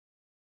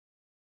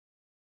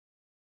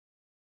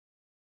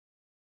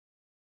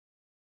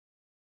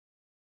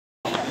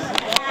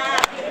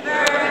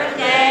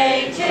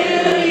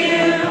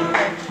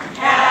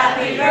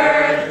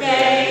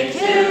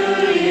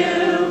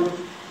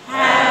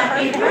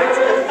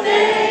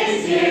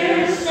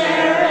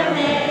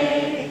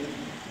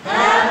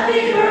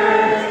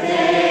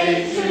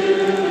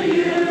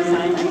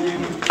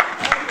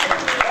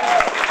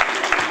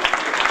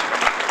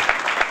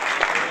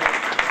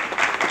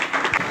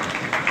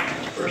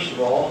First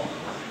of all,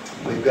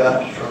 we've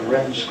got from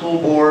Renton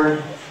School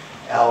Board,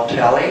 Al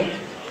Talley. He's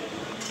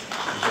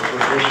a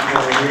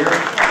professional over here.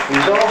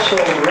 He's also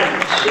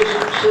Renton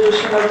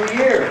Citizen of the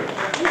Year.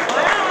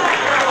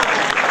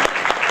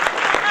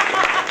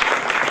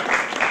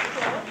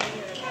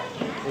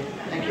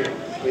 Thank you.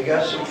 We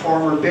got some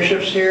former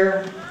bishops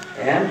here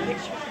and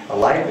a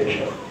live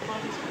bishop.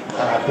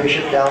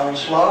 Bishop Dallin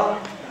Slaw.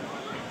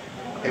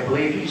 I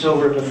believe he's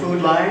over in the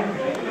food line.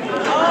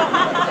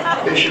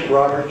 Bishop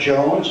Robert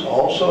Jones,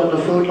 also in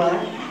the food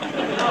line.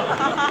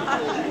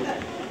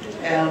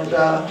 And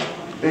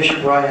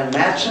Bishop Ryan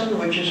Matson,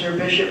 which is her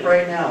bishop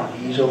right now.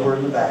 He's over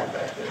in the back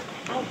there.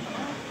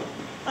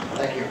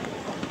 Thank you.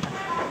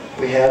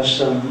 We have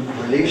some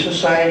Relief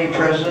Society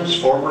presidents,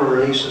 former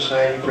Relief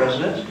Society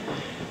presidents.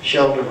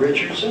 Sheldon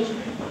Richardson.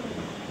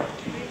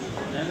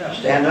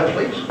 Stand up,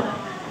 please.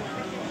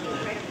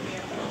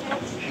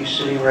 She's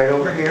sitting right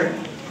over here.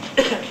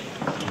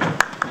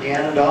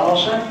 Deanna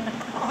Donaldson.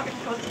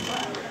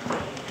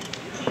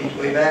 She's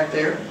way back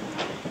there.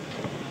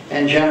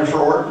 And Jennifer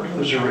Orton,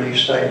 who's a Relief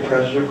Society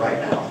president right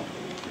now.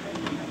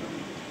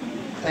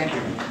 Thank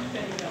you.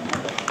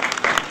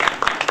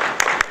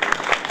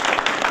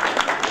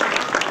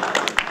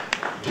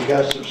 We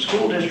got some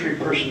school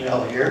district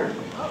personnel here.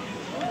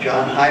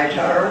 John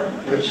Hightower,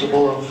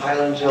 principal of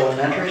Highlands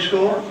Elementary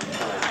School.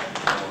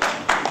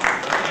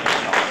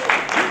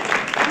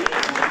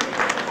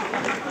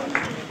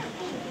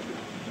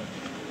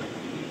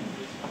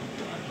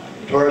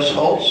 Doris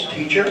Holtz,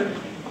 teacher.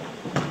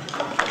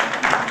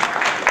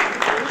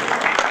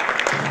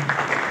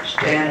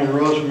 Stan and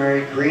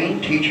Rosemary Green,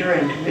 teacher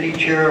and committee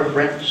chair of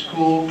Renton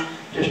School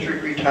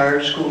District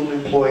Retired School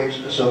Employees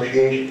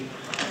Association.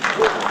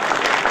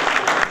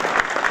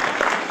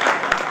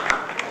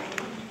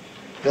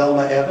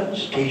 Velma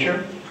Evans,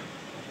 teacher.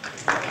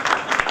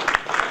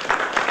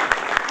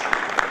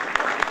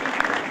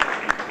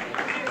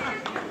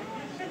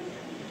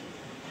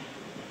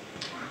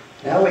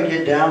 Now we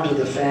get down to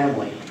the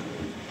family.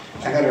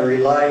 I'm going to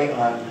rely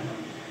on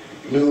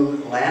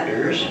Lou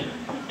Landers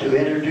to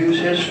introduce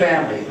his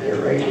family. They're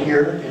right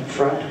here in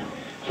front.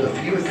 So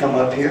if you would come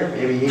up here,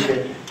 maybe he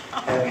could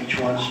have each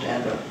one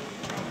stand up.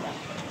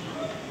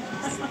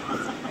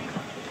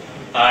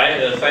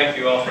 Hi, thank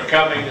you all for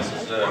coming. This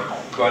is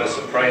quite a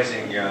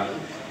surprising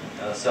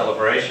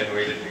celebration.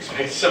 We didn't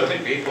expect so many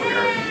people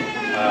here.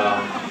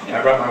 I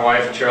brought my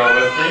wife Cheryl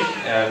with me,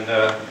 and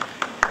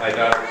my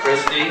daughter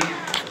Christy,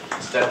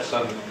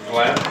 stepson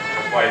Glenn,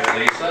 his wife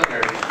Lisa, and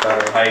their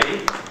daughter Heidi,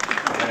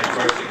 and of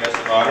course the guest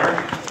of honor,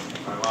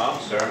 my mom,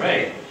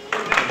 Saramae.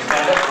 Can you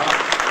stand up, Mom?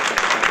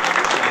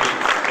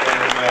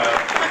 And I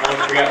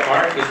almost forgot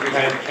Mark, who's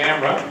behind the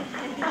camera.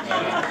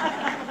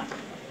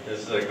 This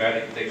is the guy who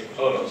can take some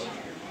photos.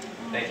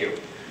 Thank you.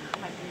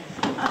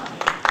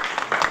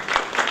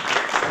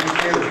 Thank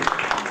you.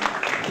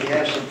 We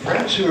have some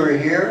friends who are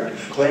here.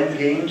 Glenn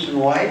Gaines and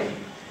wife.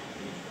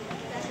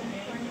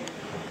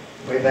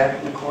 Way back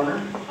in the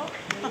corner.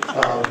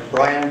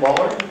 Brian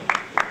Baller.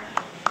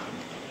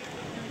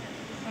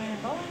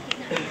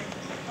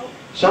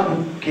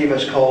 Some gave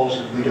us calls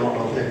and we don't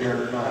know if they're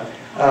here or not.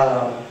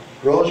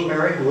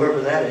 Rosemary,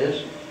 whoever that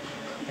is,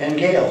 and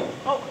Gail.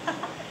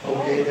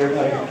 Okay, they're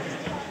not here.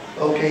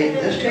 Okay,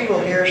 this table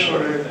here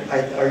sort of,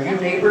 are you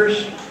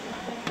neighbors?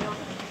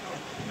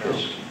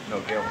 No,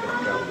 Gail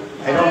couldn't go.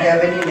 I don't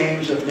have any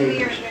names of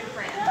neighbors. We are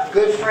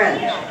good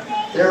friends. Good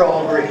friends. They're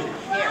all great.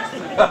 Yes.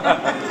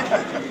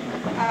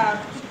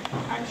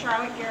 I'm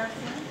Charlotte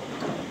Garrison.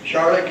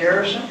 Charlotte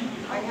Garrison.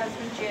 My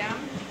husband Jim.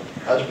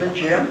 Husband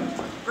Jim.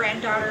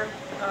 Granddaughter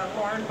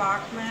Lauren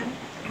Bachman.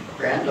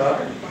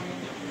 Granddaughter.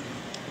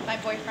 My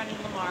boyfriend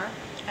Lamar.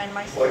 And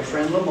my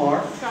Boyfriend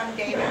Lamar. son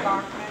David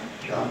Bachman.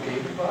 John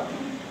David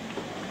Bachman.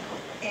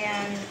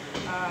 And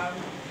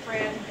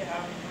friend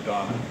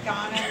Donna.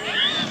 Donna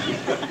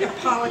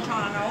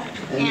Napolitano.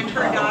 And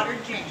her daughter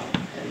Jane.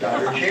 And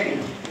daughter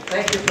Jane.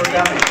 Thank you for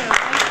coming.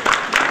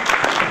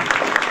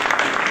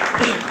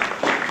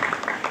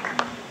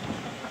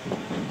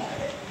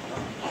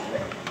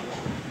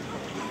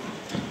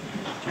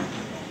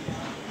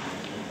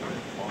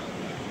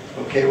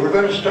 Okay, we're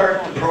going to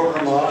start the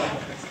program off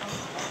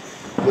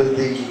with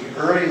the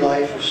early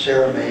life of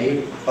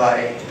Saramae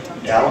by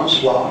Dallin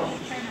Slaw.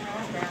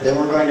 Then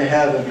we're going to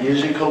have a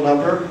musical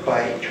number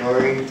by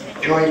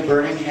Joy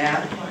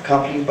Birmingham,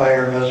 accompanied by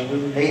her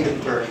husband Nathan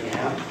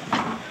Birmingham.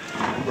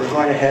 We're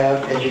going to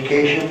have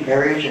Education,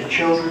 Marriage, and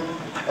Children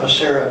of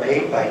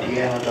Saramae by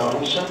Deanna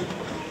Donaldson.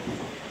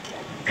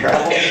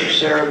 Travels of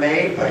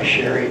Saramae by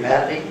Sherry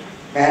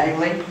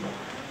Mattingly.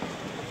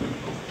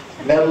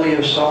 Medley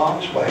of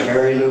Songs by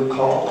Mary Lou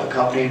Call,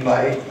 accompanied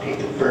by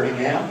Nathan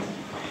Birmingham.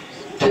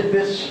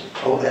 Tidbits,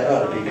 oh that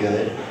ought to be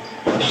good,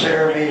 of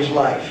Saramae's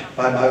Life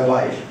by my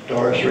wife,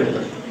 Doris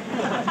Ridley.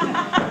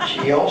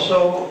 She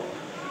also,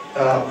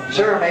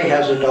 Saramae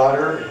has a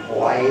daughter in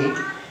Hawaii,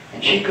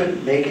 and she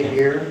couldn't make it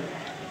here,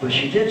 but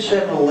she did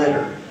send a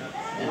letter,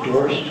 and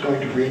Doris is going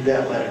to read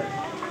that letter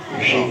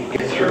if she can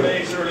get through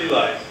it. Saramae's early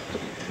life.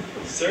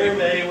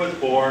 Saramae was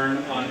born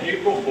on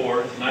April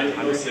 4th,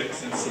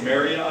 1906 in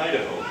Samaria,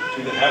 Idaho,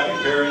 to the happy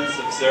parents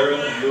of Sara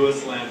and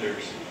Louis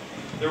Landers.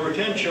 There were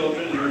 10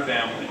 children in her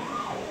family.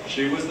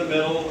 She was the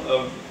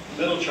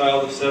middle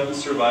child of 7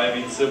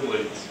 surviving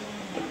siblings.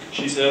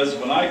 She says,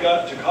 "When I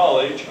got to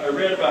college, I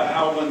read about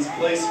how one's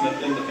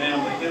placement in the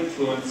family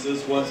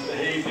influences one's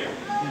behavior.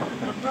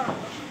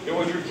 It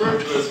was referred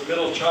to as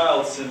middle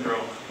child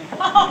syndrome.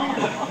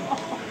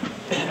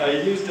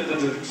 I used it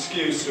as an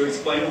excuse to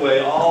explain away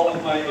all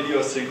of my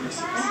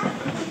idiosyncrasies.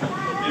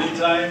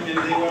 Anytime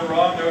anything went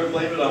wrong, I would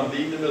blame it on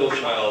being the middle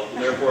child,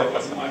 and therefore it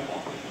wasn't my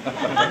fault."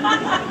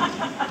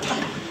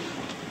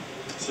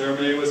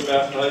 Saramae was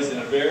baptized in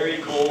a very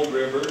cold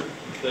river.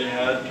 They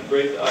had to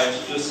break the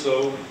ice just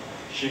so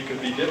she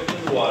could be dipped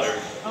in the water.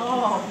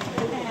 Oh,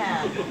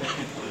 man.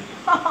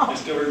 I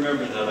still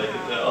remember that, I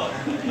could tell.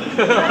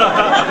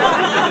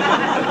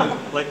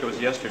 Like it was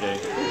yesterday.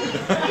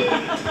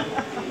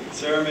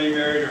 Saramae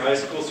married her high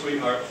school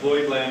sweetheart,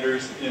 Floyd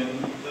Landers, in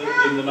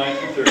the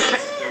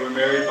 1930s. They were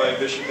married by a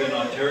bishop in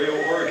Ontario,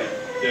 Oregon.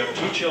 They have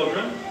 2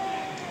 children,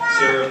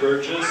 Sara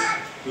Burgess,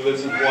 who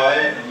lives in Hawaii,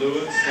 and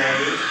Louis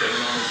Landers, better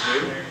known as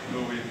Lou,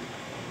 who we've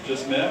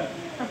just met,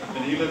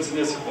 and he lives in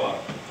Issaquah.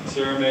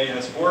 Saramae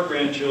has 4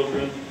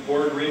 grandchildren,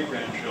 4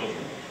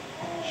 great-grandchildren.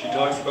 She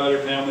talks about her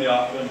family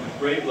often with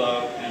great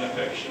love and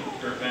affection.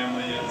 Her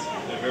family is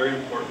a very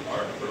important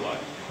part of her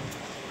life.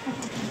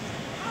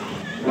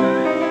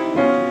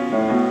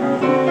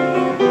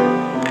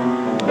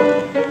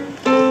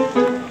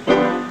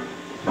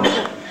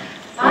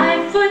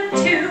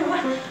 5'2",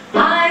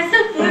 eyes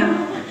of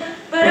blue,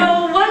 but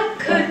oh, what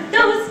could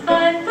those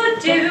 5 foot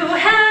do?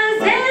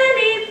 Has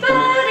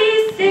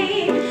anybody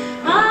seen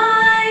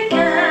my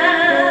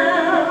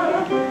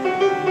gal?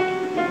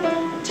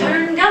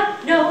 Turned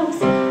up nose,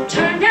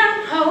 turned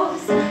down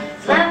hose,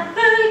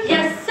 flapper,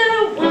 yes sir,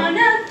 one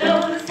of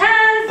those.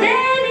 Has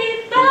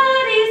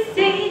anybody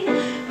seen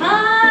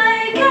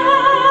my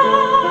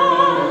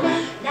gal?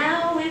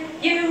 Now if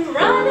you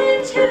run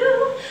into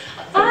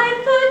a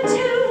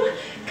 5'2",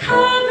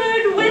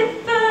 covered with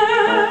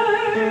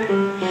fur,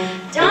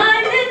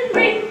 diamond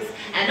rings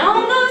and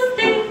all those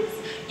things,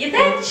 you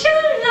bet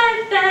your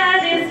life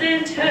that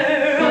isn't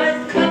her. Or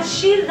could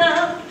she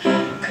love,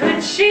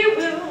 could she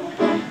woo,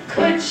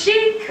 could she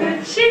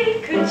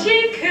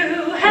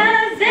coo?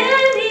 Has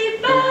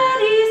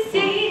anybody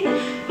seen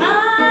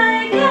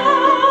my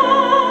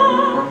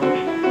gal?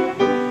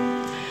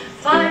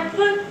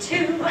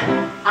 5'2",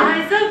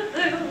 eyes of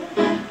blue,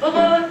 but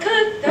what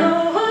could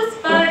those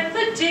 5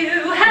 foot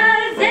do?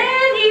 Has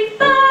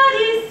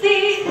anybody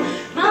seen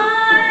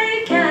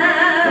my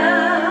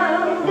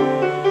gal?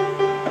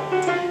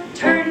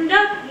 Turned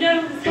up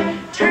nose,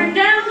 turned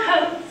down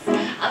hose,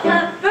 a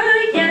flapper,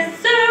 yes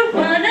sir,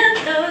 one of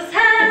those.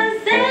 Has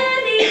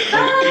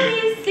anybody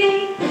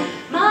seen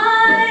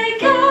my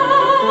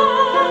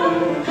gal?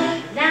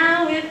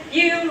 Now if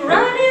you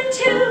run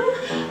into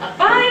a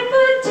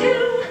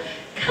 5'2",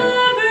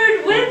 covered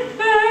with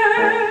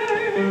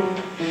fur,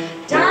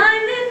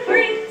 diamond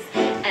rings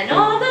and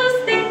all those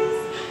things,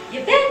 you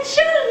bet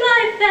your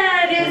life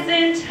that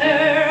isn't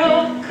her.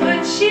 Oh,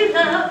 could she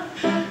love,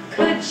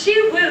 could she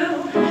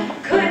woo,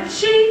 could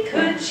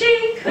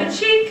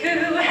she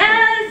coo?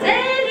 Has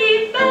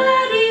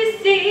anybody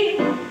seen?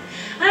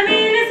 I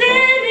mean, has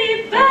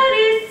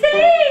anybody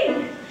seen?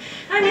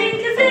 I mean,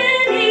 has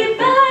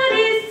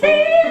anybody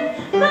seen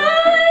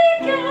my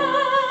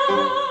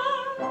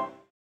gal?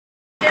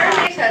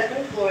 Saramae's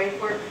husband, Floyd,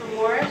 worked for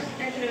Morris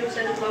and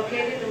Knudsen,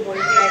 located in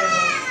Boise,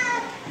 Idaho.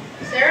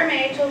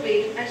 Saramae told me,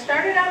 "I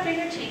started out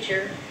being a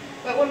teacher,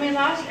 but when we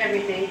lost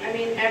everything, I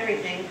mean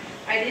everything,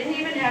 I didn't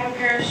even have a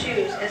pair of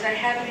shoes, as I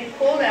had to be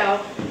pulled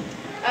out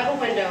of a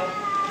window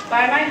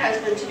by my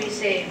husband to be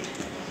saved."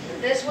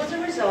 This was a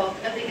result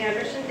of the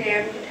Anderson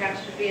Dam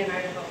catastrophe in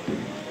Idaho.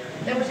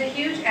 There was a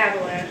huge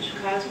avalanche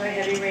caused by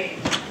heavy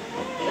rains.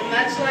 The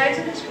mudslides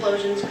and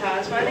explosions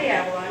caused by the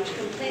avalanche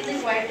completely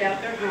wiped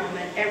out their home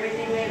and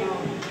everything they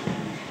owned.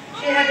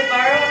 She had to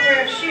borrow a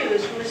pair of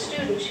shoes from a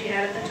student she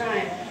had at the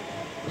time.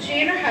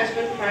 She and her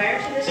husband, prior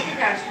to this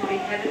catastrophe,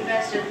 had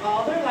invested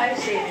all their life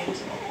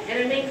savings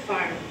in a mink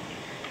farm.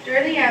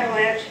 During the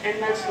avalanche and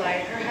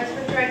mudslide, her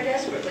husband tried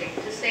desperately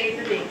to save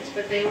the minks,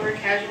 but they were a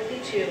casualty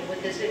too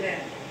with this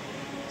event.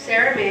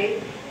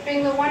 Saramae,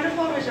 being the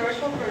wonderful,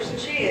 resourceful person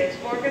she is,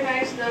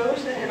 organized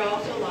those that had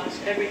also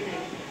lost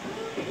everything.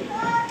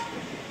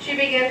 She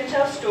began to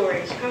tell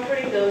stories,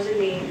 comforting those in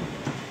need.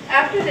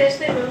 After this,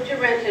 they moved to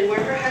Renton,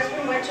 where her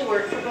husband went to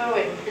work for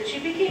Boeing, and she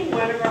became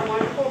one of our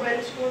wonderful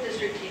Renton School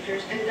District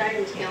teachers and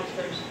guidance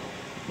counselors.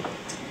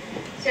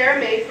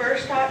 Saramae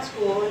first taught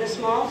school in a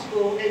small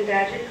school in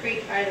Daggett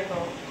Creek,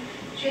 Idaho.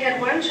 She had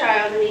 1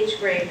 child in each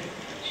grade.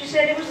 She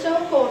said, "It was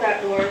so cold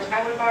outdoors,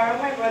 I would borrow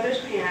my brother's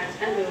pants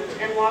and boots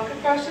and walk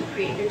across the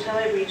creek until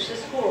I reached the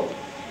school.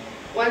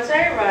 Once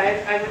I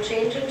arrived, I would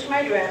change into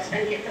my dress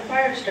and get the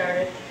fire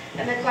started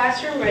and the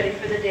classroom ready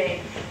for the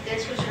day."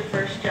 This was her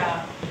first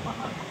job.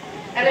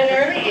 At an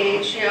early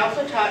age, she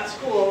also taught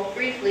school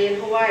briefly in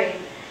Hawaii.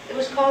 It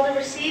was called a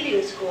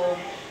receiving school,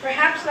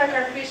 perhaps like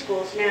our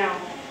preschools now.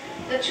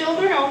 The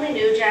children only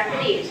knew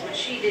Japanese, which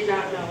she did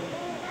not know.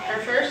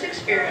 Her first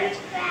experience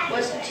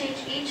was to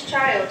teach each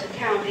child to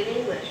count in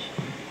English.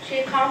 She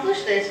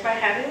accomplished this by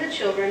having the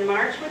children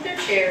march with their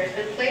chairs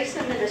and place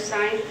them in an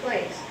assigned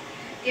place,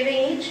 giving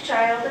each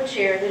child and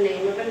chair the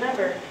name of a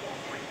number.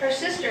 Her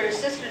sister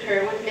assisted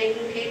her with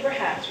making paper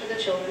hats for the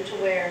children to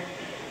wear.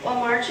 While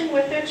marching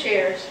with their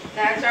chairs,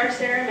 that's our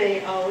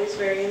Saramae, always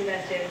very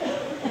inventive.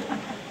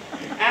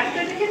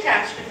 After the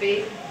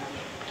catastrophe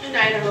in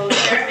Idaho,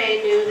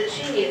 Saramae knew that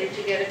she needed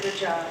to get a good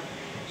job.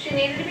 She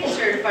needed to be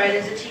certified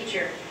as a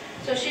teacher,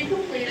 so she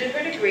completed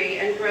her degree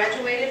and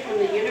graduated from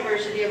the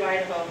University of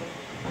Idaho.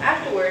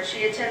 Afterwards,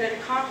 she attended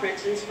a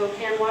conference in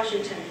Spokane,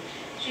 Washington.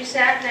 She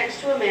sat next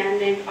to a man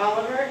named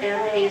Oliver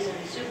M. Hazen,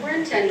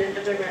 superintendent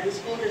of the Renton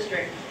School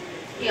District.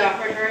 He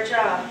offered her a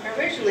job.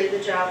 Originally, the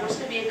job was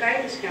to be a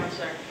guidance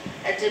counselor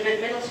at Dimmitt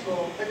Middle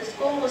School, but the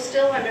school was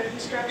still under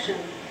construction.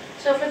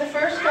 So for the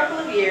first couple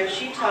of years,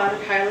 she taught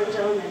at Highlands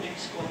Elementary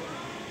School.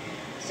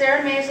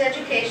 Saramae's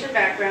education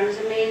background is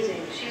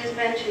amazing. She has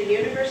been to the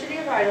University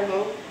of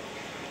Idaho,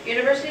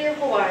 University of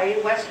Hawaii,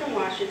 Western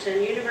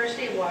Washington,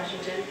 University of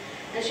Washington,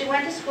 and she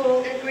went to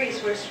school in Greece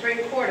for a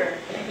spring quarter.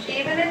 She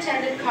even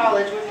attended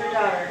college with her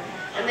daughter,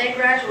 and they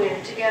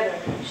graduated together.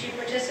 She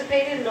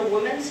participated in a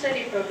women's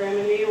study program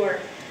in New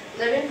York,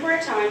 living for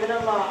a time in a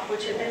loft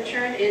which had been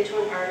turned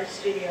into an artist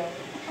studio.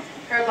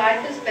 Her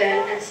life has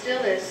been, and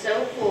still is,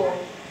 so full.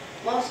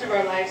 Most of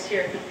our lives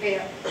here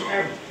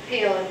are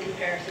pale in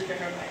comparison to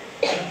her life.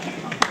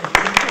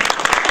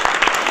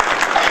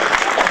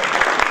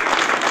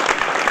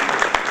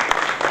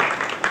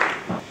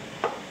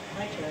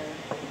 My turn.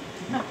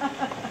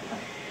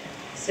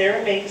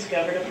 Saramae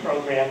discovered a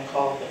program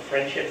called the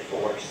Friendship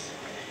Force.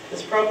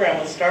 This program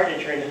was started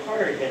during the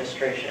Carter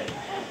administration,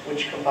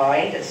 which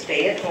combined a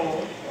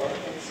stay-at-home,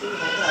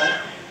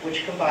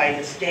 which combined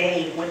a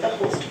stay with a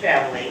host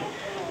family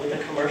with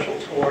a commercial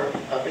tour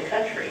of the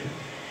country.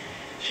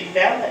 She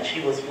found that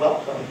she was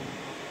welcome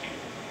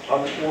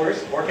on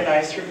tours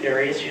organized through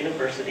various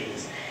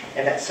universities,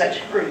 and that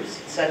such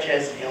groups, such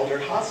as Elder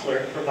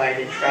Hostler,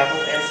 provided travel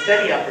and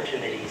study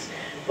opportunities,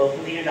 both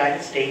in the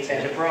United States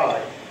and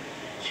abroad.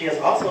 She has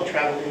also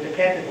traveled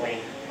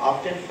independently,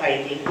 often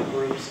finding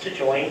groups to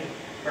join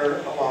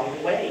her along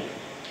the way.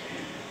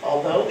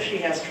 Although she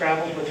has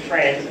traveled with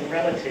friends and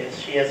relatives,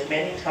 she has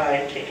many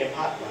times taken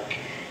potluck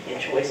in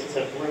choices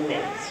of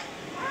roommates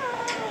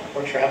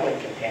or traveling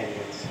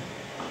companions.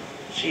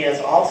 She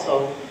has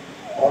also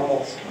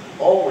almost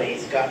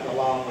always gotten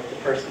along with the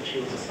person she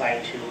was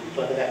assigned to,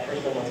 whether that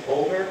person was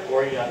older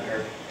or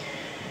younger.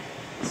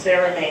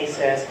 Saramae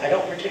says, "I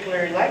don't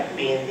particularly like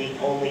being the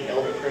only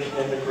elder person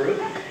in the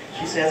group."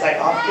 She says, "I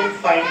often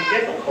find it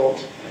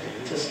difficult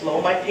to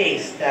slow my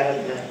pace, that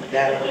of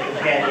a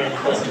companion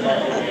close to my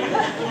age."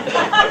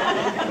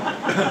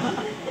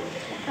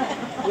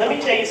 Let me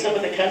tell you some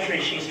of the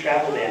countries she's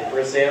traveled in: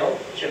 Brazil,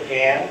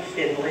 Japan,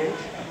 Finland,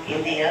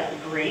 India,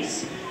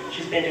 Greece.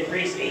 She's been to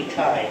Greece 8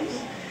 times.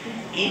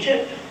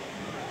 Egypt,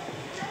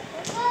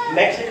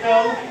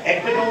 Mexico,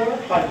 Ecuador,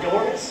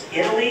 Honduras,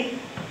 Italy.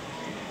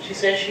 She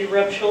says she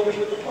rubbed shoulders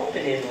with the Pope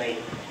in Italy.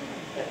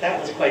 That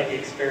was quite the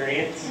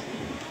experience.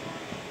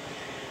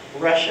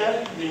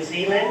 Russia, New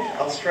Zealand,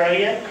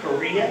 Australia,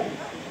 Korea,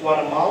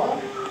 Guatemala,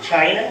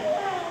 China.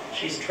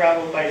 She's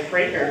traveled by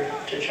freighter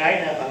to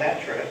China on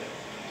that trip.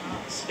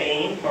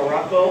 Spain,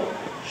 Morocco,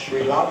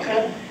 Sri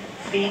Lanka,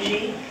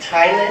 Fiji,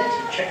 Thailand,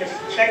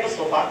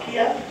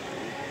 Czechoslovakia.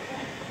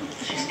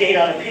 She stayed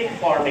on a pig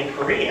farm in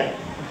Korea.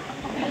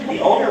 The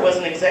owner was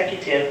an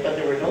executive, but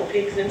there were no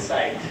pigs in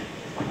sight.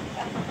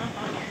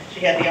 She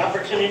had the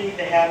opportunity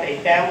to have a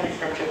family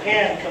from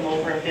Japan come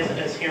over and visit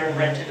us here in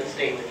Renton and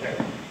stay with her.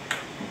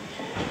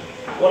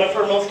 One of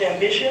her most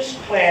ambitious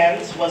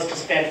plans was to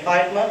spend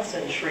 5 months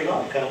in Sri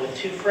Lanka with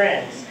 2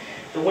 friends.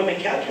 The women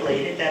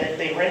calculated that if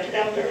they rented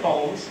out their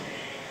homes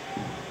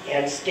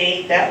and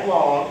stayed that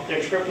long,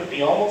 their trip would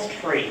be almost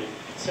free,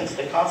 since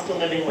the cost of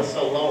living was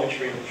so low in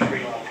Sri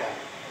Lanka.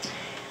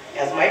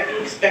 As might be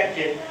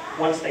expected,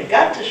 once they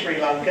got to Sri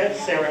Lanka,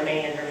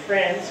 Saramae and her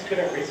friends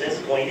couldn't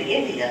resist going to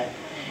India,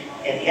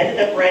 and ended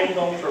up writing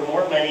home for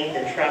more money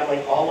than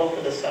traveling all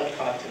over the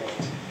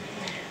subcontinent,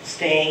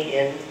 staying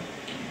in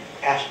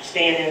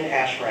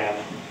ashram,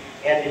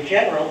 and in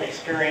general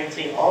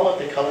experiencing all of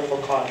the colorful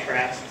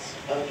contrasts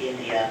of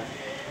India.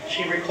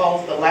 She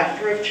recalls the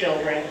laughter of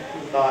children who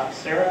thought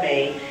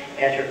Saramae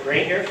and her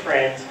gray-haired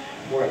friends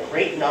were a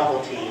great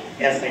novelty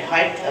as they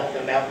hiked up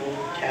the mountain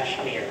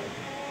Kashmir.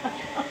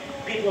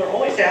 People are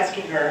always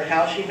asking her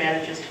how she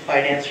manages to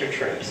finance her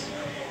trips.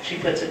 She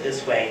puts it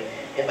this way: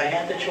 if I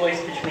had the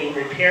choice between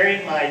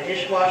repairing my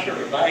dishwasher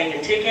or buying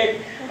a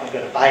ticket, I'm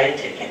going to buy a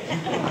ticket.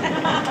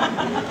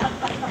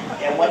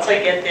 And once I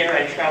get there,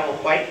 I travel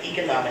quite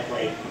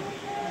economically.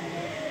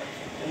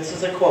 And this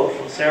is a quote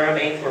from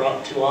Saramae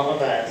to all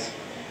of us: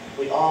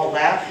 "We all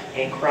laugh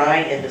and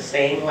cry in the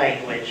same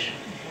language,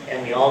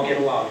 and we all get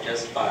along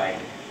just fine."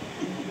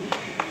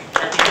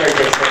 Happy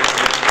birthday,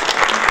 Saramae.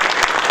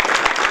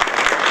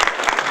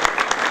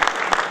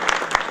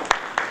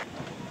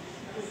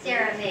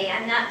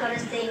 going to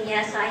sing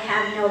Yes, I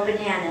Have No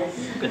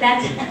Bananas.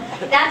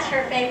 That's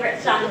her favorite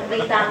song that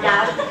we found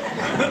out.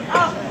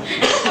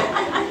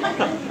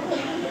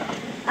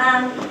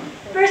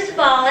 First of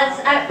all,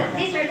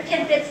 these are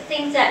tidbits,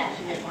 things that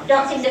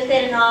don't seem to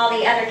fit in all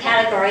the other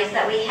categories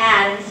that we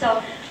had, and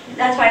so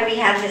that's why we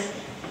have this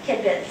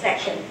tidbit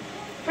section.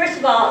 First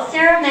of all,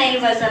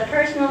 Saramae was a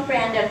personal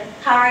friend of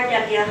Howard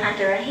W.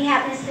 Hunter, and he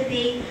happens to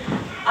be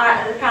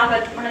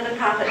one of the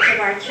prophets of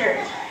our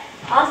church.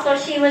 Also,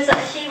 she and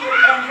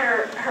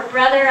her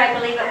brother, I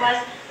believe it was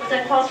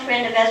a close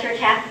friend of Ezra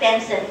Taft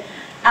Benson.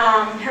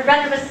 Her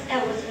brother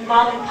was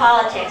involved in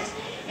politics,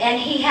 and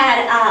he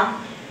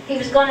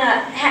was going to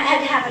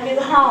have a new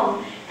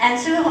home. And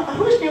so,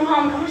 whose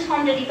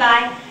home did he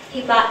buy?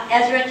 He bought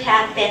Ezra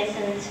Taft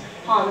Benson's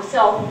home.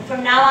 So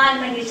from now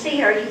on, when you see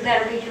her, you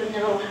better be doing a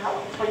little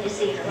help when you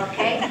see her,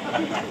 okay?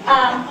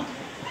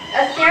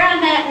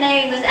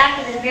 Saramae was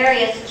active in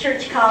various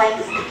church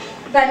callings,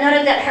 but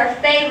noted that her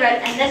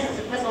favorite, and this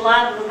was a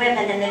lot of the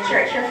women in the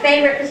church, her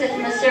favorite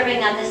position was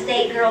serving on the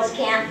state girls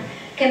camp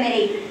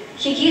committee.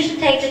 She used to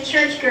take the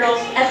church girls,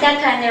 at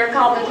that time they were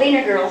called the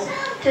Gleaner girls,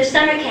 to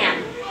summer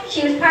camp.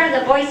 She was part of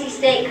the Boise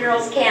State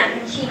Girls Camp,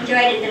 and she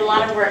enjoyed it, did a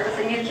lot of work with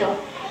the mutual.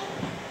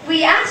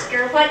 We asked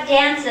her what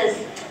dances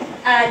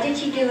did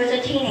she do as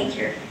a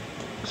teenager.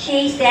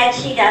 She said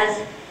she does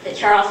the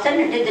Charleston,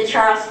 or did the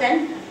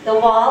Charleston, the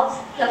waltz,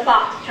 the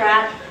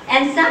foxtrot,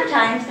 and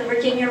sometimes the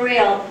Virginia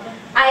reel.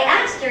 I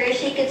asked her if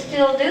she could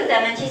still do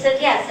them, and she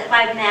said, yes, if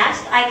I'm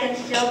masked, I can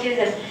still do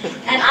them.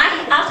 And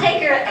I'll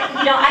take her,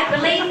 I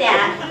believe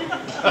that,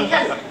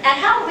 because at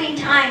Halloween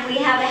time, we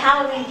have a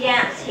Halloween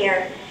dance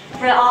here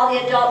for all the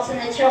adults and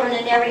the children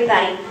and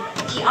everybody.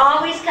 She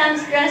always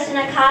comes dressed in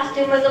a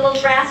costume with the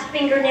little brass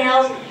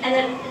fingernails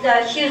and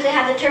the shoes that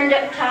have the turned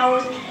up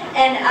toes,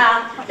 and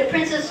the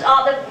princess,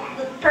 all the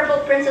purple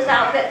princess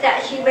outfit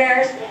that she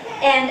wears.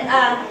 And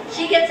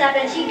she gets up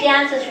and she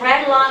dances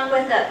right along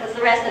with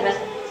the rest of us.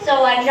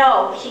 So I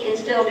know she can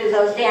still do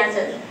those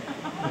dances.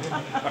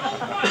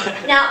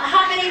 Now,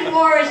 how many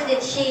wars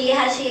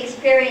has she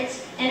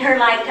experienced in her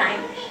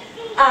lifetime?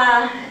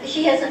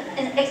 She has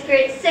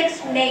experienced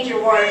 6 major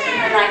wars in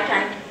her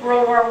lifetime.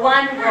 World War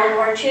I, World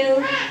War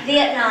II,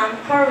 Vietnam,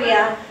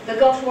 Korea, the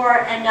Gulf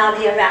War, and now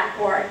the Iraq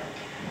War.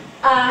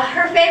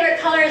 Her favorite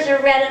colors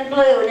are red and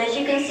blue, and as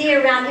you can see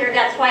around here,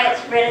 that's why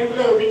it's red and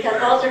blue, because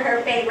those are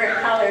her favorite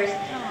colors.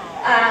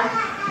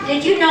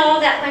 Did you know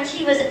that when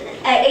she was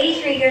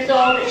 83 years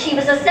old, she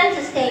was a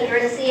census taker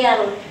in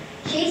Seattle?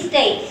 She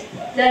states,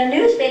 the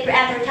newspaper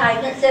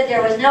advertisement said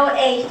there was no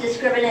age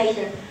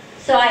discrimination,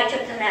 so I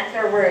took them at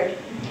their word.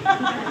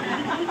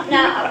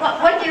 Now,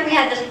 one year we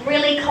had this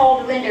really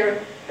cold winter,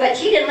 but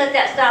she didn't let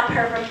that stop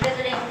her from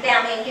visiting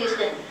family in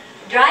Houston.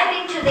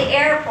 Driving to the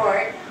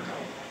airport,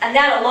 and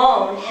that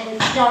alone in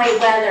snowy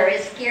weather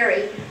is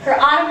scary, her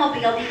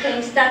automobile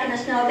became stuck in a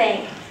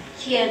snowbank.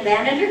 She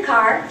abandoned her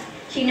car,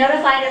 she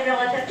notified a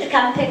relative to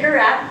come pick her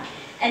up,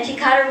 and she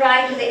caught a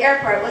ride to the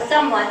airport with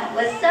someone,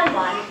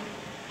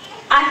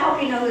 I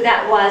hope you know who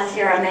that was,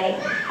 Saramae,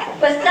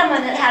 with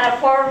someone that had a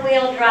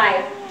 4-wheel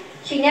drive.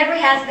 She never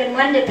has been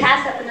one to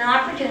pass up an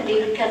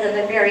opportunity because of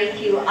the very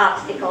few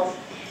obstacles.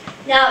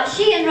 Now,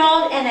 she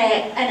enrolled in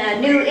a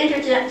new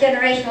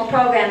intergenerational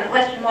program at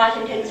Western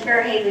Washington's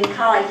Fairhaven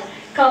College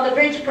called the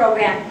Bridge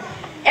Program.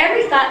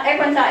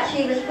 Everyone thought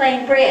she was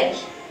playing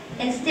bridge.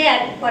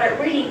 Instead, what it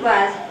really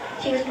was,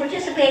 she was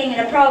participating in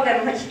a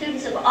program in which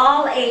students of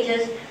all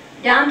ages,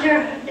 down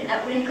to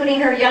including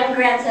her young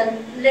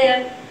grandson,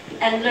 live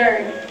and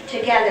learn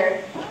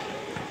together.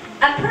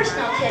 A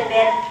personal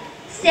tidbit,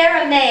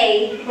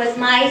 Saramae was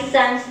my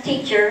son's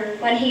teacher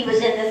when he was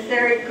in the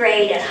 3rd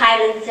grade at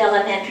Highlands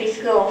Elementary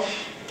School.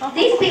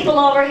 These people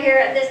over here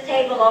at this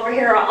table over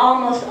here are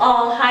almost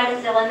all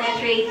Highlands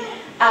Elementary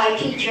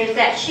teachers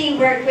that she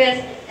worked with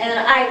and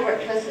that I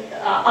worked with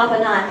off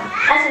and on.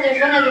 Also,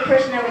 there's one other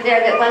person over there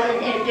that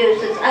wasn't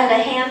introduced. It's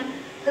Ida Ham,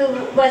 who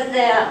was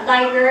the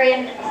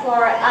librarian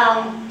for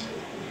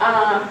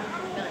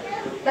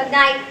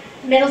McKnight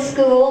Middle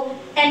School,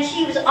 and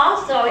she was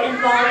also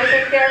involved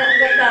with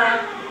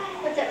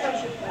what's that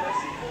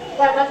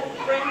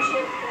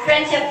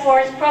Friendship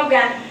Force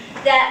program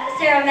that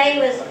Saramae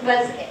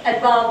was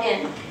involved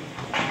in.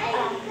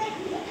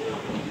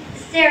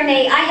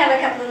 Saramae, I have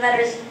a couple of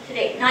letters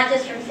today, not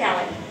just from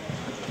Sally.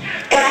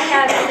 But I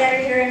have a letter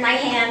here in my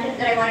hand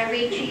that I want to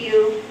read to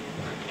you.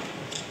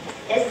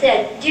 It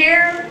said,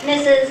 Dear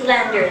Mrs.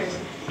 Landers,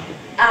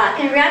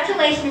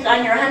 congratulations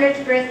on your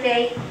 100th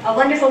birthday, a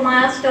wonderful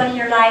milestone in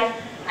your life.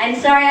 I'm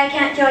sorry I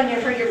can't join you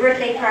for your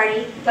birthday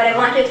party, but I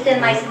want to extend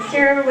my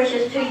sincere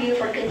wishes to you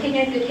for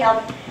continued good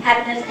health,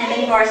 happiness, and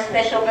many more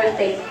special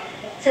birthdays.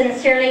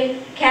 Sincerely,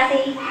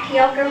 Kathy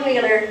Keoker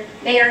Wheeler,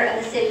 Mayor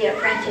of the City of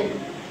Renton.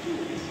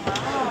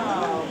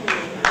 Wow.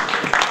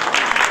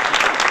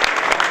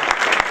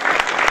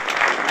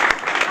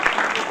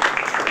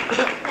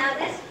 Now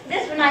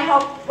this one I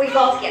hope we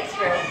both get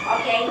through,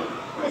 okay?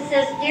 It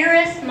says,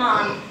 Dearest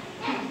Mom,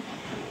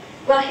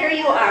 well, here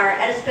you are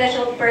at a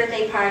special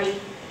birthday party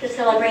to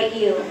celebrate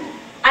you.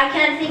 I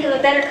can't think of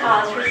a better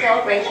cause for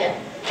celebration.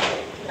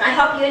 And I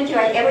hope you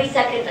enjoy every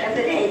second of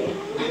the day.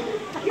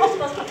 You're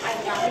supposed to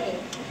find out me.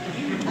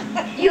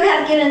 You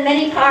have given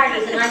many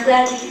parties, and I'm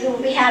glad that you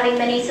will be having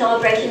many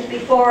celebrations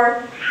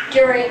before,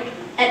 during,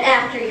 and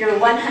after your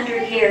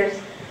 100 years.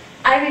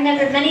 I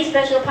remember many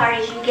special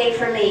parties you gave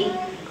for me.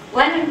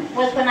 One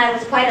was when I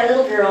was quite a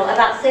little girl,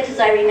 about 6 as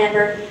I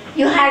remember.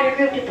 You hired a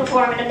group to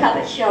perform in a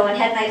puppet show and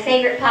had my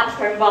favorite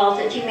popcorn balls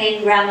that you made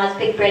in Grandma's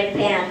big bread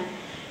pan.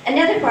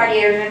 Another party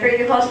I remember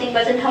your hosting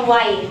was in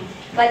Hawaii.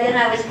 By then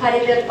I was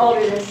quite a bit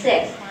older than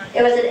 6.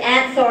 It was at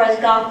Aunt Thora's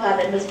golf club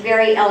and was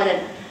very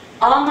elegant.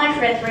 All my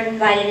friends were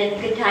invited and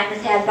a good time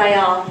was had by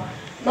all.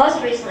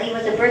 Most recently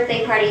was a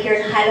birthday party here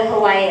in Hilo,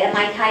 Hawaii at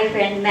my Thai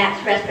friend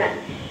Mac's restaurant.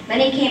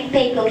 Many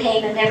people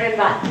came and everyone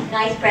brought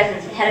nice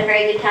presents and had a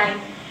very good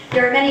time.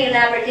 There were many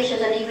elaborate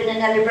dishes and even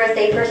another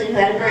birthday person who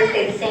had a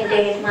birthday the same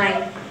day as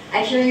mine.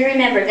 I'm sure you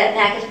remember that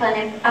Mac is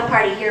planning a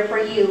party here for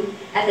you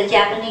at the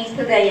Japanese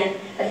Pavilion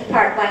at the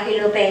park by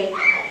Hilo Bay.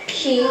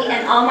 She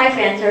and all my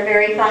friends are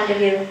very fond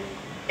of you.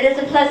 It is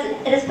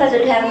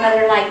pleasant to have a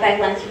mother liked by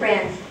one's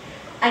friends.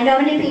 I know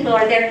many people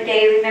are there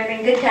today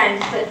remembering good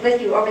times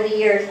with you over the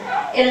years.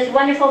 It is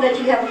wonderful that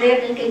you have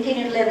lived and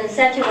continue to live in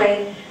such a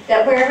way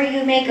that wherever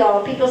you may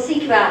go, people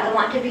seek you out and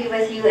want to be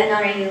with you and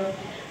honor you.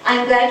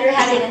 I'm glad you're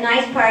having a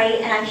nice party,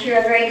 and I'm sure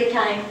a very good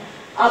time.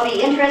 I'll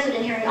be interested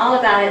in hearing all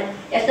about it.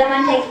 If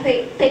someone takes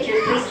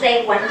pictures, please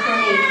save one for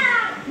me.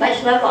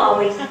 Much love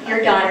always,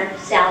 your daughter,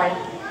 Sally.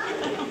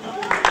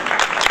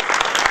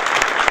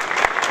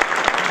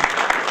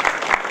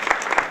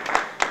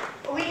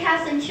 We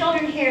have some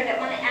children here that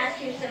want to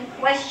ask you some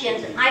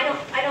questions. I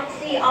don't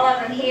see all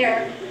of them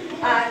here.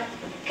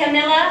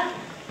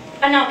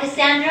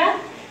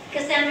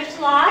 Cassandra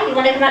Slaw, you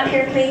want to come up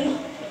here, please?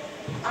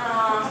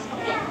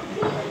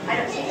 I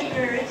don't see the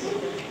birds.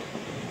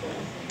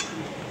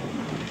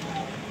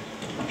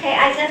 Okay,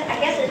 I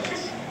guess it's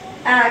just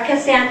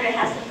Cassandra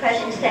has some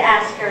questions to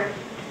ask her.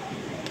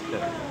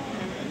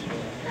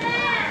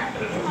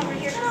 Over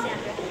here,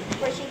 Cassandra,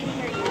 where she can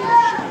hear you.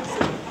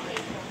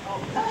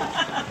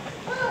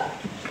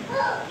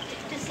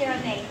 To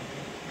Saramae.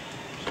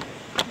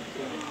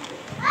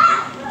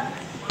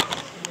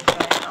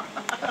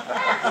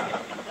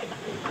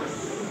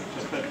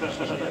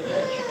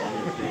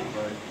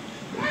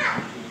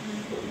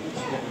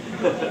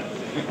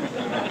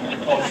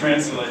 I'll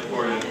translate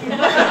for you.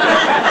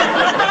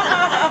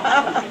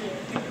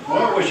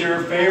 What was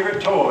your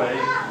favorite toy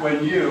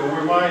when you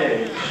were my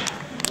age?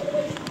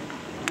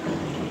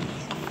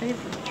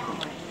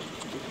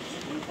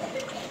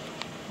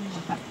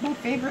 My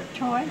favorite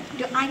toy?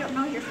 I don't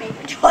know your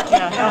favorite toy.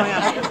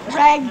 Yeah.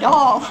 Rag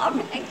doll.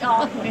 Rag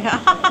doll. Yeah.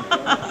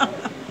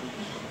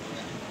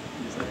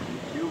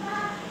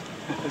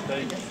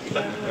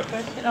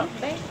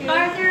 Thank you.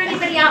 Are there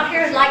anybody out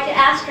here who'd like to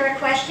ask her a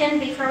question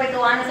before we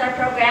go on with our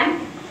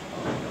program?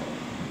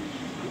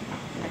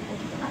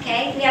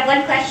 Okay, we have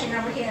one question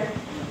over here.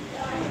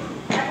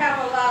 I have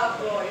a loud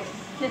voice.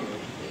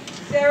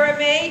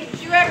 Saramae,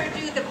 did you ever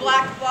do the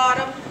black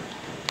bottom?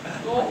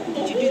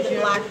 Did you do the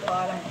black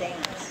bottom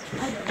dance?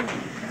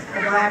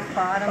 The black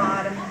bottom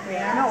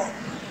dance? No.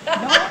 No,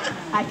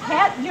 I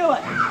can't do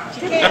it.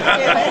 She can't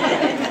do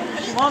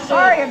it. Well,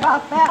 sorry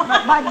about that,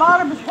 but my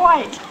bottom is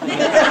white.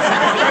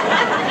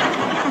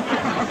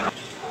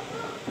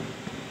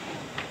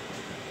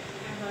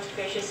 Our most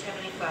gracious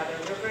Heavenly Father,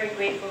 we're very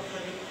grateful for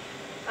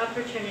the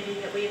opportunity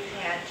that we have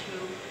had to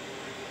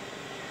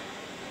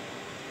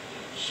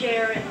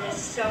share in this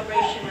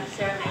celebration of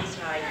Saramae's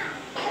life.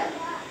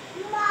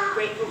 We're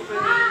grateful for the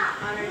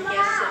honored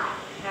guests that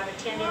have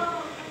attended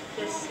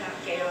this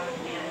gala,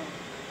 and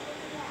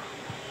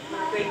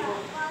we're grateful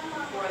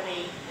for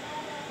the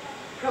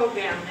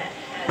program that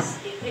has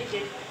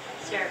depicted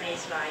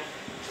Saramae's life.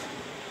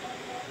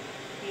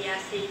 We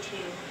ask thee to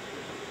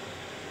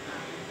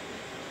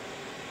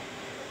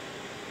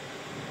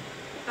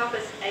help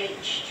us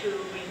each to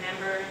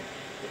remember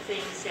the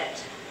things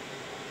that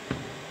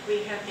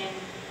we have been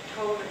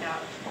told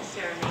about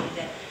Saramae,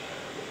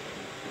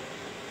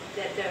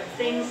 that the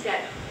things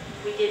that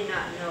we did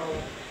not know,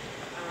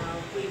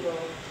 we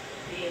will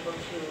be able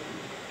to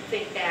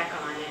think back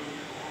on and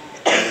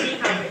see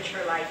how rich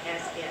her life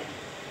has been.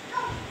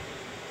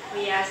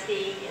 We ask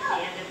thee at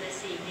the end of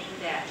this evening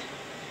that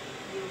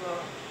you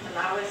will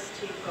allow us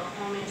to go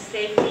home in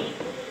safety,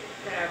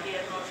 that our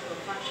vehicles will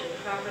function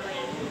properly,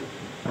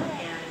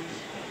 and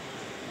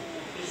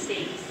we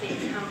say these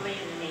things humbly in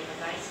the name of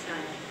thy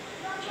Son,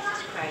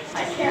 Jesus Christ.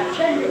 I can't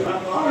tell you how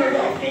honored I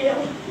feel.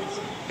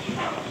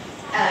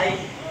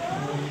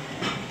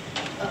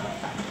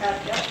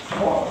 I've got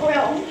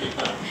overwhelmed,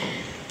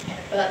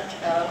 but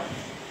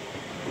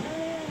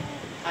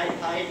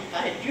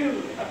I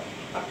do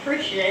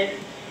appreciate,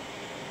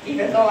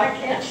 even though I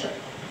can't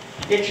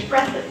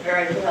express it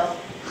very well.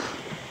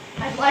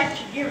 I'd like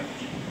to give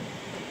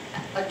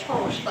a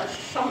toast, but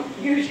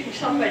using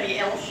somebody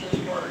else's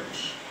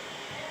words,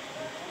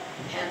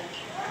 and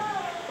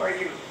for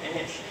you, and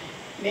it's,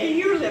 may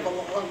you live a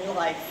long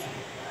life,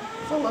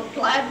 full of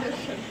gladness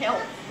and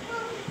health,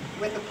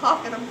 with a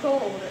pocket of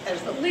gold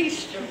as the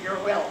least of your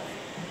wealth.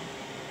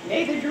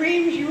 May the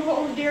dreams you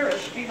hold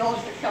dearest be those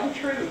that come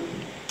true,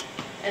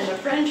 and the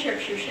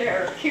friendships you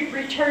share keep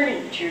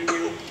returning to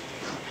you,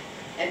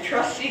 and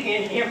trusting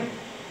in Him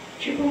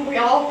to whom we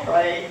all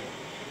pray,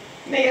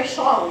 may a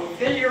song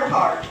fill your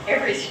heart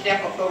every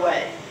step of the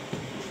way.